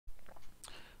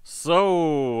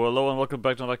So, hello and welcome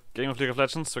back to another game of League of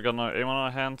Legends. We got another aim on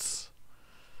our hands.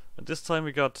 And this time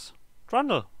we got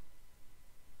Trundle.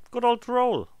 Good old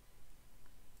troll.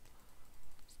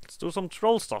 Let's do some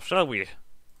troll stuff, shall we?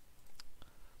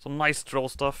 Some nice troll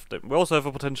stuff. We also have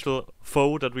a potential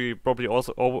foe that we probably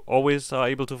also always are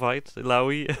able to fight,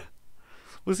 Ilaoi.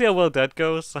 We'll see how well that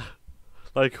goes.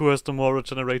 Like, who has the more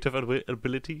regenerative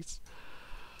abilities.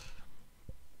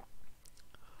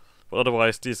 But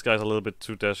otherwise, these guys are a little bit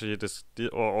too dashy,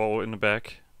 or in the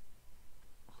back.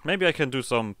 Maybe I can do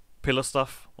some pillar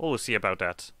stuff. We'll see about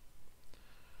that.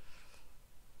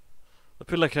 The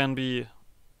pillar can be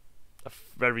a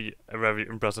very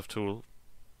impressive tool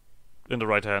in the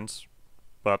right hands.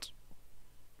 But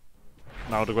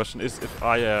now the question is if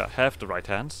I have the right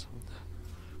hands.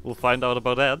 We'll find out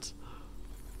about that.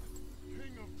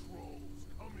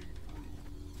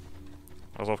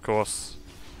 As of course,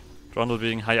 Trundle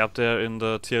being high up there in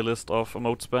the tier list of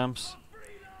emote spams.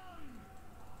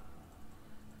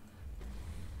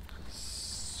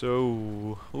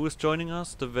 So, who is joining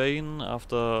us? The Vayne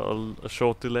after a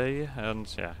short delay,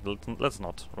 and yeah, let's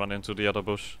not run into the other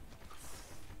bush.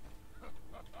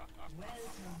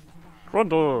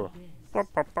 Trundle!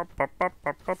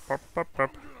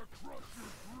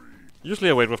 Usually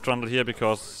I wait with Trundle here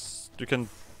because you can,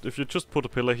 if you just put a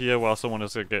pillar here while someone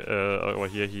is over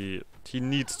here, he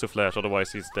needs to flash,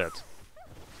 otherwise he's dead.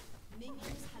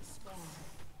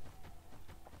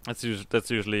 That's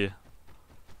usually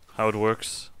how it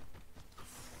works.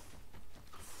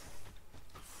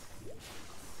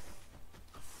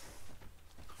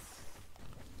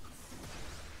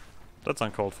 That's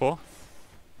uncalled for.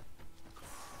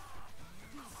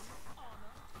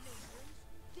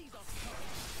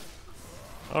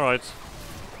 All right.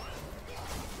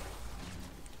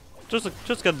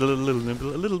 Just get a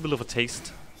little bit of a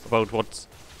taste about what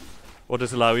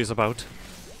this Ilaoi is about.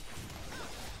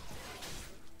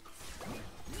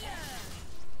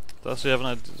 Does she have an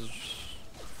idea?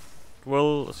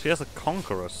 Well, she has a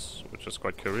Conquerors, which is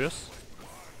quite curious.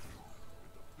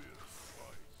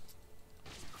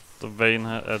 The Vayne,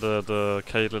 the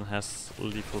Caitlyn has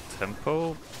lethal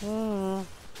tempo.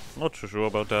 Not too sure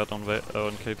about that on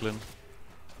Caitlyn.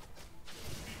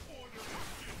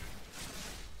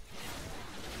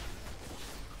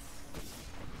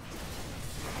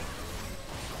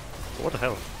 What the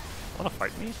hell? Wanna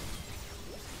fight me?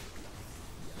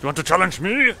 You want to challenge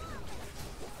me?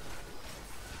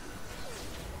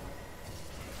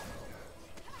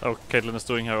 Oh, Caitlyn is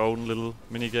doing her own little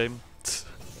mini game.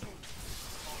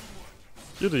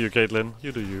 You do you, Caitlyn.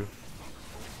 You do you.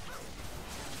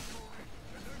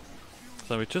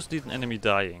 So we just need an enemy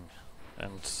dying,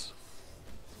 and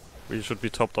we should be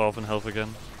topped off in health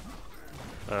again.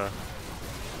 Are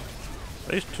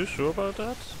you too sure about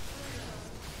that?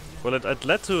 Well, it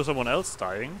led to someone else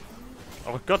dying.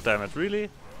 Oh, goddammit,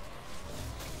 really?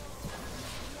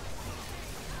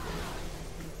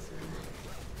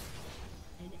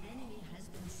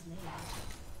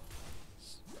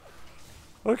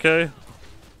 Okay.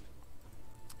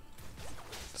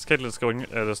 This Caitlyn's going.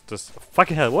 This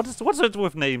fucking hell. What's it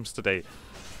with names today?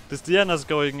 This Diana's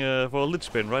going for a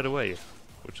Lich Bane right away,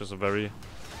 which is a very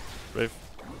brave.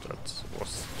 That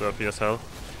was dirty as hell.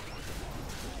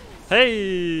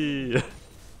 Hey!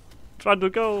 Trying to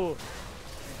go.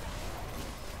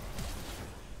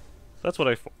 That's what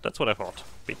I thought. That's what I thought,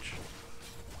 bitch.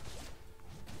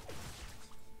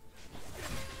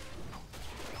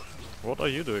 What are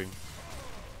you doing?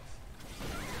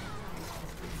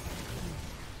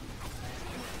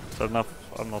 Is that enough?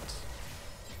 I'm not.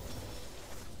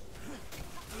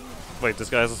 Wait, this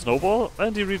guy has a snowball?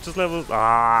 And he reaches level.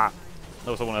 Ah!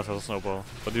 No, someone else has a snowball.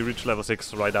 But he reached level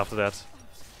 6 right after that.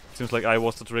 Seems like I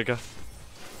was the trigger.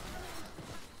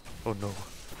 Oh no.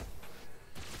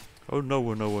 Oh no,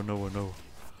 oh no, oh no, oh no.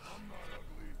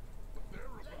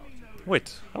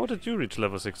 Wait, how did you reach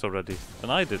level 6 already?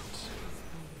 And I didn't.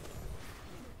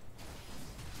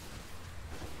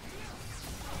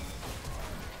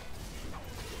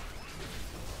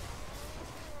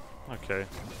 Okay.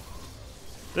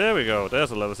 There we go,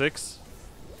 there's a level 6.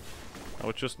 Now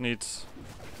it just needs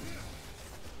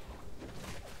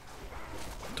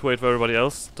to wait for everybody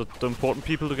else, the important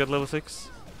people, to get level 6.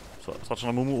 So such an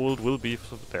Amumu ult will be,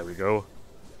 so there we go.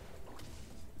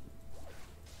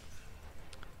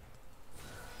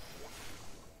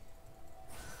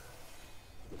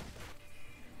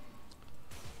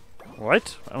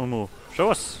 Right, Amumu,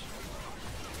 show us.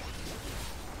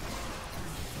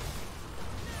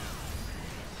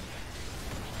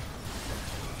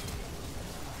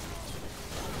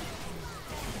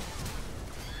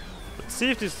 See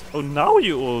if this. Oh, now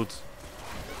you ult.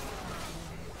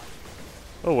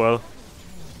 Oh well.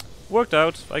 Worked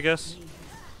out, I guess.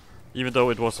 Even though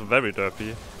it was very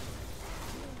derpy.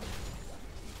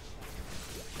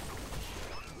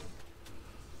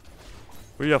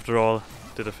 We, after all,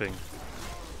 did a thing.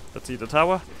 Let's see the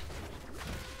tower.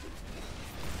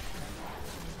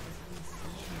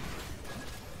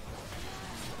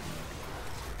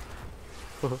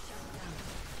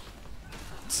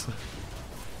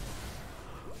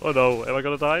 Oh no, am I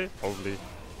gonna die? Probably.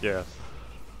 Yeah.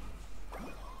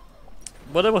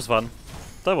 But that was fun.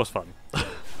 That was fun.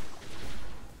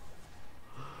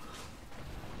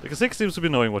 The K6 seems to be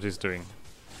knowing what he's doing.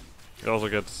 He also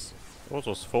gets... What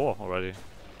was 4 already?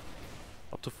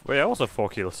 Up to... Wait, I also have 4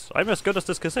 kills. I'm as good as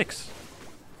this K6.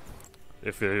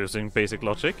 If you're using basic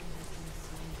logic.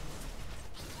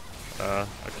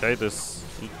 Okay, this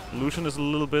Lucian is a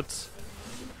little bit...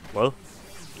 Well,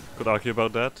 could argue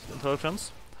about that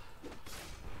intelligence.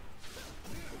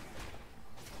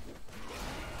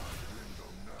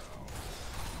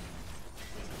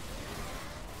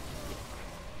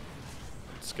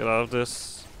 Let's get out of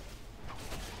this.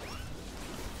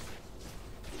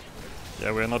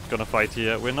 Yeah, we're not gonna fight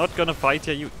here. We're not gonna fight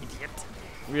here, you idiot.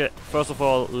 We're, first of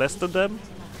all, less than them.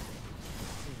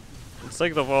 And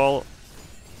second of all,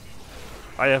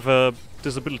 I have a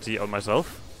disability on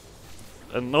myself.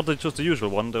 And not just the usual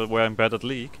one, where I'm bad at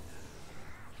League.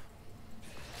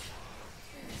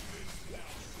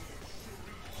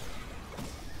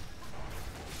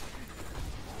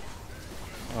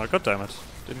 Oh, god damn it.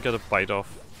 Didn't get a bite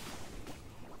off.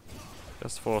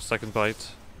 Just for a second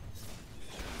bite.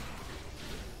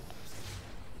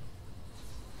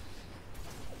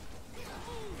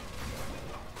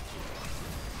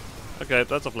 Okay,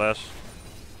 that's a flash.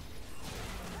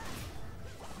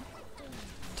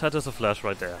 That is a flash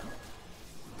right there.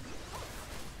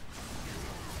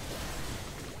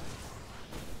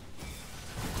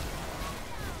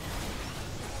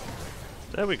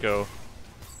 There we go.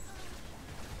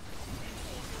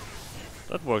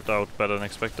 That worked out better than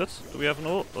expected. Do we have an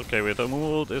ult? Okay, wait, the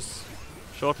ult is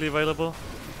shortly available.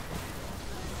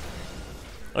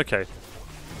 Okay.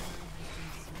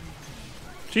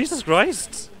 Jesus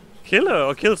Christ! Kill her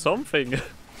or kill something!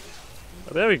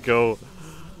 There we go.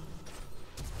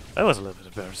 That was a little bit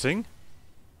embarrassing.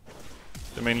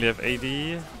 They mainly have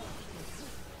AD.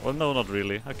 Well, no, not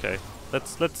really. Okay,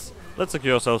 let's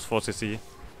secure ourselves for CC.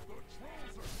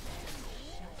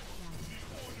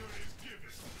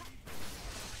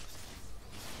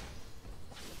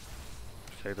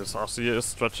 Okay, this RC is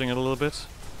stretching it a little bit.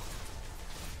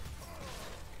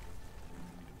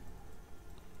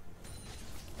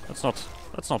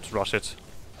 Let's not rush it.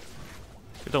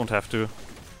 We don't have to.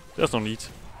 There's no need.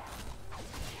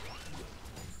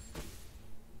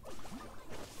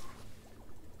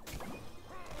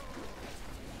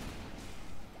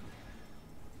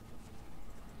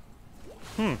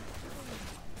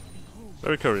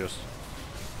 Very curious.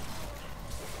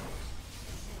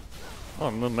 Oh,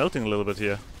 I'm melting a little bit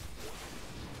here.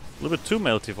 A little bit too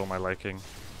melty for my liking.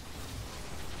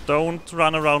 Don't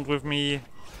run around with me.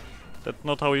 That's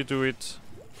not how you do it.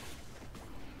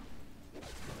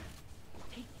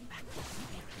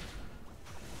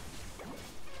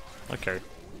 Okay.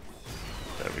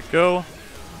 There we go.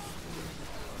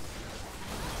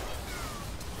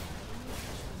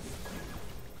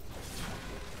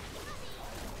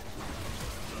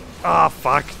 Ah,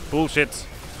 fuck. Bullshit.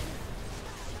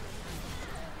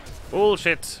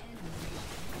 Bullshit.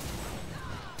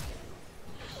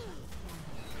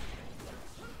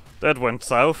 That went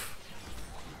south.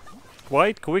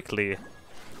 Quite quickly.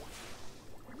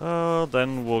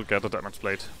 Then we'll get a damage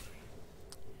plate.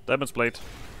 Damage plate.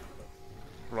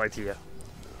 Right here.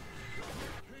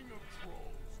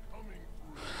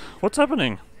 What's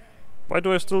happening? Why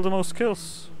do I have still the most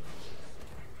kills?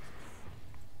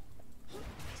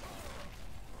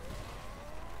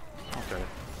 Okay.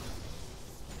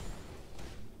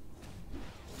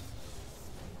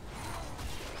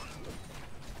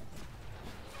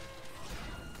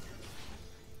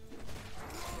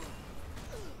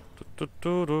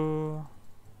 Do-do-do-do.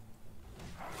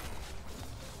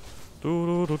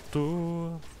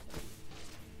 Do-do-do-do.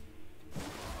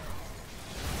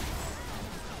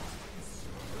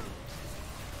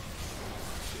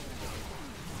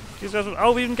 These guys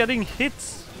are even getting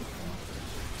hits.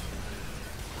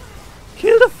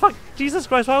 Kill the fuck! Jesus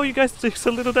Christ, how are you guys doing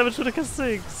so little damage to the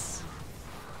K6?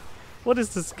 What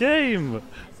is this game?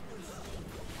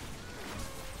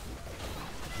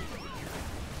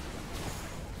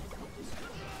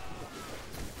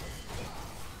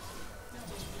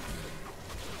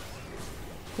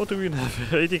 What do we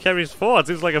have? AD carries 4. It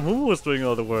seems like a Mumu was doing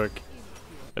all the work.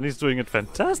 And he's doing it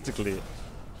fantastically.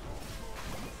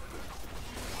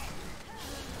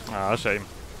 Ah, shame.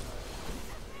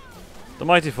 The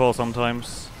mighty fall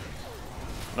sometimes.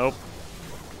 Nope.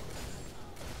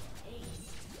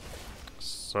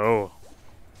 So.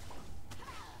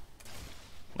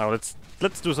 Now let's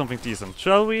do something decent,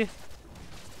 shall we?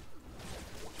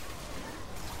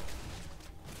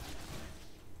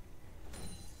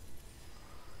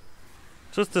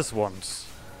 Just this once.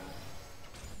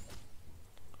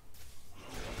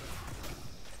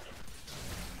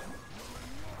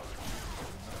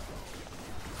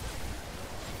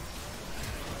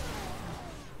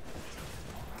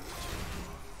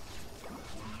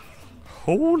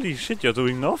 Holy shit, you're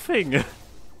doing nothing!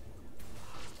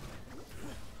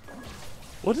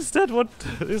 What is that? What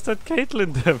is that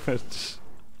Caitlyn damage?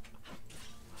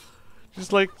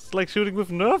 She's like, it's like shooting with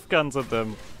Nerf guns at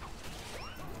them.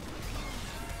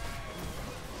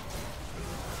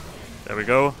 There we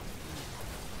go.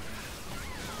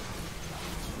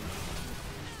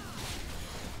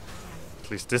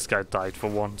 At least this guy died for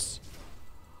once.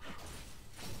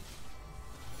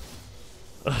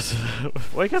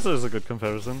 Well, I guess it is a good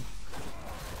comparison.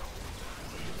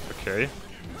 Okay.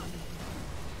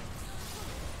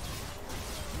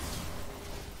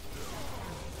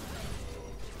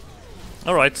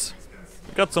 Alright.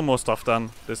 We got some more stuff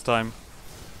done this time.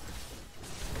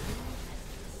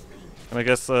 And I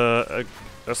guess a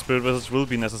spirit message will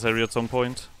be necessary at some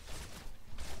point.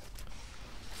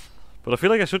 But I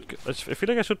feel like I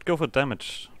should go for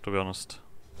damage, to be honest.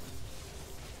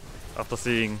 After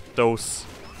seeing those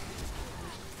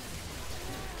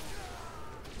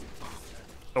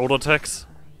auto attacks.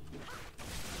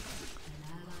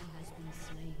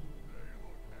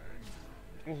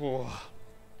 Oh,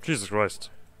 Jesus Christ.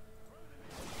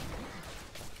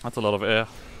 That's a lot of air.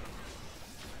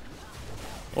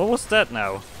 What was that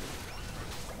now?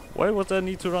 Why would there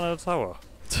need to run at a tower?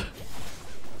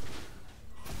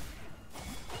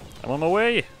 I'm on my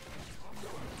way!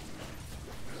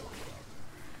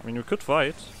 I mean, you could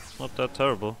fight. It's not that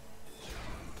terrible.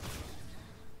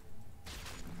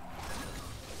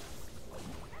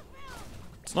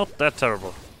 It's not that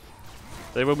terrible.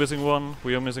 They were missing one,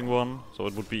 we are missing one, so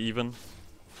it would be even.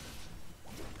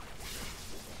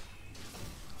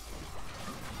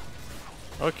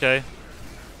 Okay.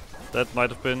 That might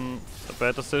have been a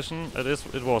bad decision.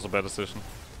 It was a bad decision.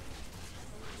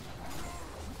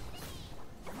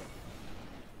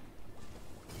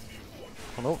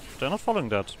 Oh no, they're not following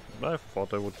that. I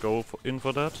thought they would go in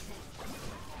for that.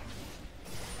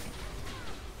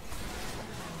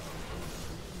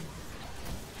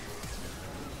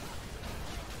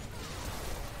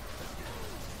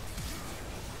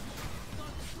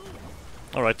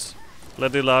 Alright.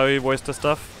 Let Ilaoi waste the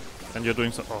stuff. And you're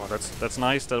doing so. Oh, that's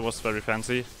nice. That was very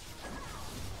fancy.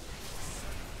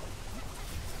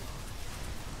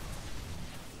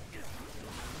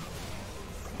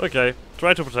 Okay,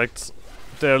 try to protect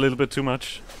there a little bit too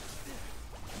much.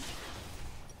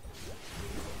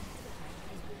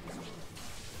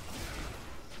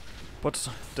 But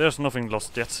there's nothing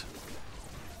lost yet.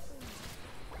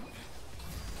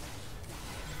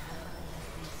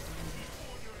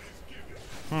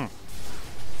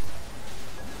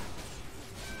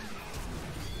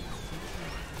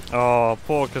 Oh,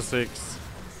 poor Kha'Zix.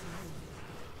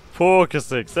 Poor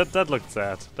Kha'Zix. That looked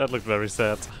sad. That looked very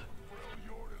sad.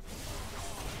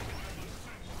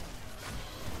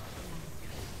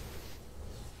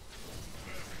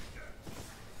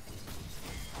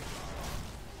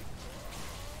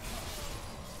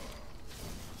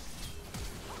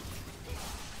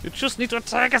 You just need to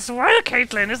attack as well,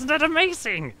 Caitlyn! Isn't that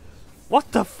amazing?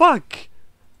 What the fuck?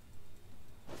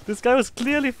 This guy was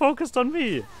clearly focused on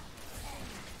me.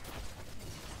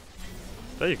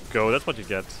 There you go, that's what you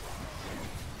get.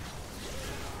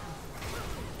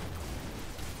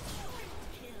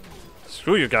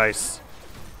 Screw you guys.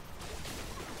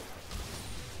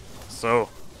 So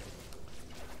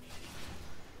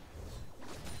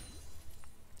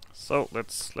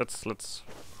let's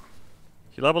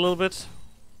heal up a little bit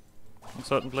in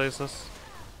certain places.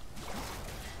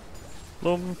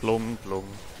 Blum, blum, blum,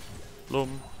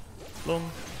 blum,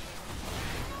 blum.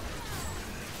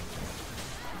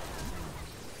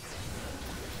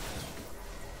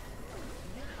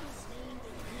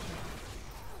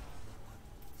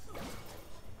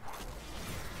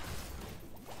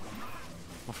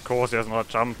 Of course, he has another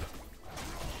jump.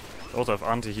 They also have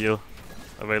anti-heal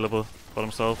available for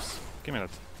themselves. Give me that.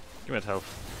 Give me that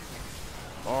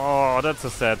health. Oh, that's a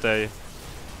sad day.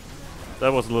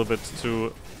 That was a little bit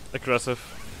too aggressive.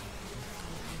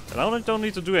 And I don't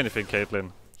need to do anything,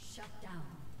 Caitlyn.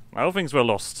 Now things were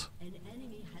lost. An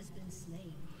enemy has been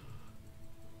slain.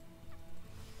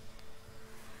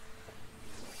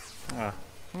 Ah,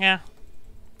 yeah.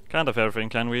 Kind of everything,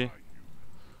 can we?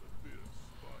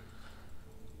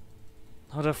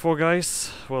 Are there 4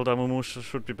 guys? Well, Damumu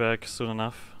should be back soon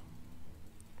enough.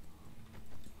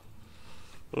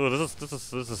 Oh,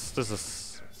 this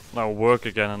is now work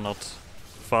again and not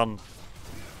fun.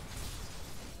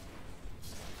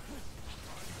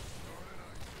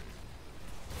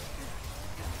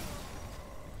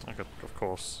 Okay, of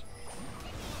course.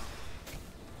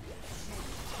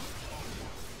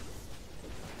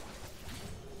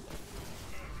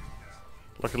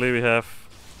 Luckily we have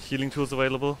healing tools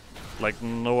available, like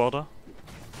no other.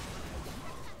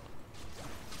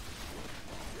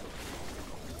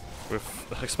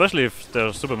 Especially if there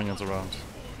are super minions around.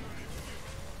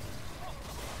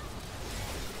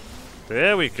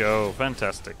 There we go,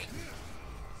 fantastic.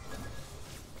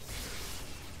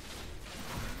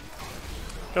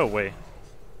 Go away.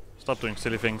 Stop doing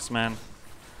silly things, man.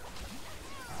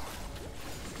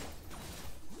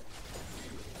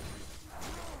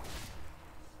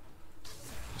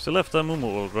 Still left that Mumu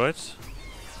ult, right?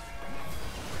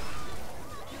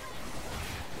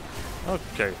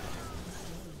 Okay.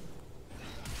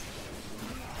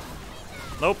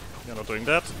 Nope, you're not doing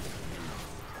that.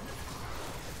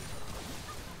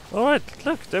 Alright,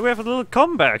 look, there we have a little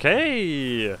comeback,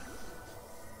 hey!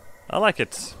 I like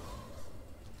it.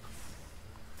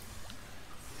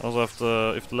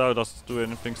 Also, if the Lau doesn't do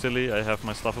anything silly, I have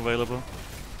my stuff available.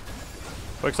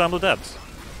 For example, that.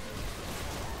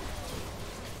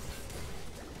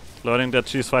 Learning that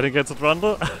she's fighting against a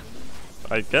Trundle?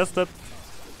 I guess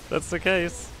that's the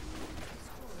case.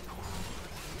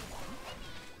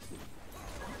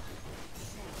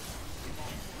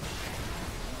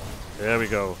 There we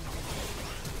go.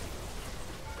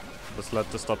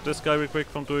 Let's stop this guy real quick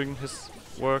from doing his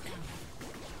work.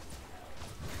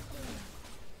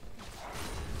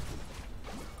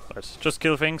 Right, just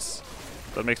kill things.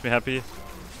 That makes me happy.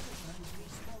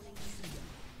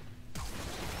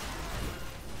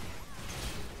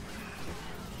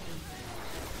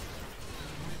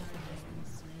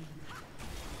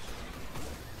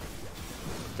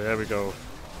 There we go.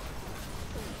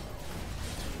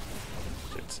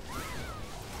 Shit.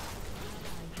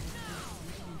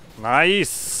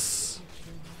 Nice!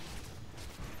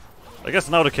 I guess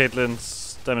now the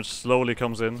Caitlyn's damage slowly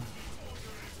comes in.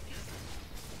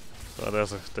 So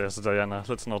there's a Diana.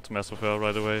 Let's not mess with her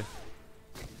right away.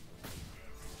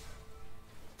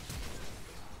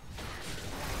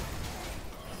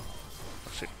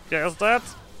 She gets that.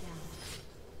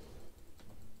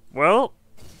 Well,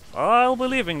 I'll be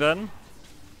leaving then.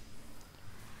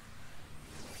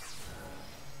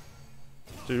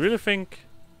 Do you really think?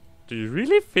 Do you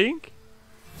really think?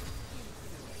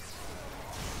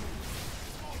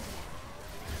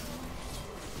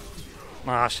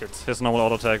 Ah shit, his normal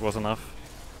auto attack was enough.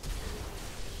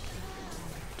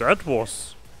 That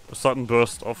was a sudden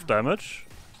burst of damage.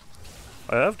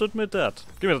 I have to admit that.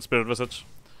 Give me that spirit visage.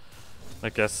 I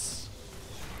guess.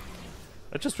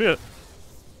 I just feel.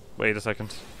 Wait a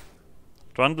second.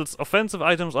 Trundle's offensive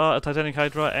items are a Titanic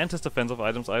Hydra and his defensive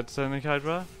items are a Titanic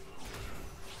Hydra.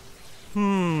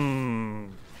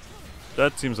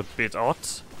 That seems a bit odd.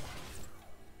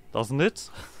 Doesn't it?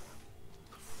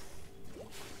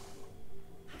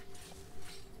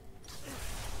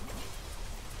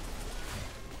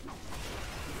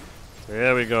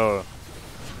 There we go.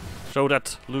 Show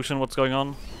that Lucian what's going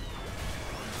on.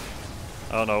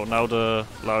 Oh no, now the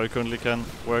Larry currently can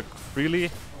work freely.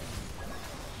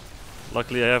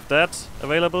 Luckily I have that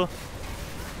available.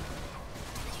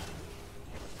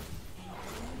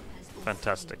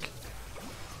 Fantastic.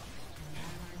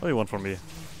 What do you want from me?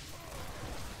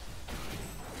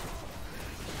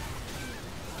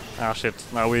 Ah shit,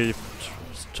 now we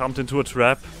jumped into a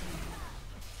trap.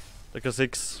 Like a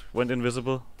 6 went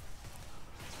invisible.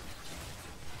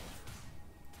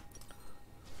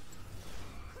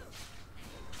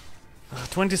 Uh,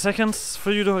 20 seconds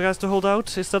for you guys to hold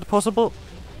out, is that possible?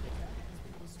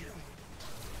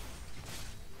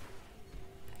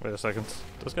 Wait a second,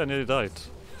 this guy nearly died.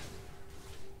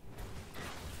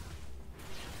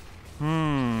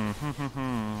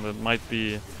 That might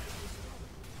be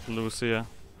Lucia.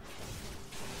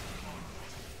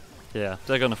 Yeah,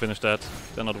 they're gonna finish that.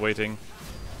 They're not waiting.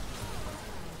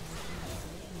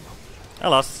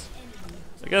 Alas.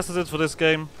 I guess that's it for this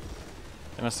game.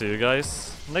 And I'll see you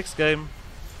guys next game.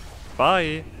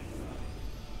 Bye!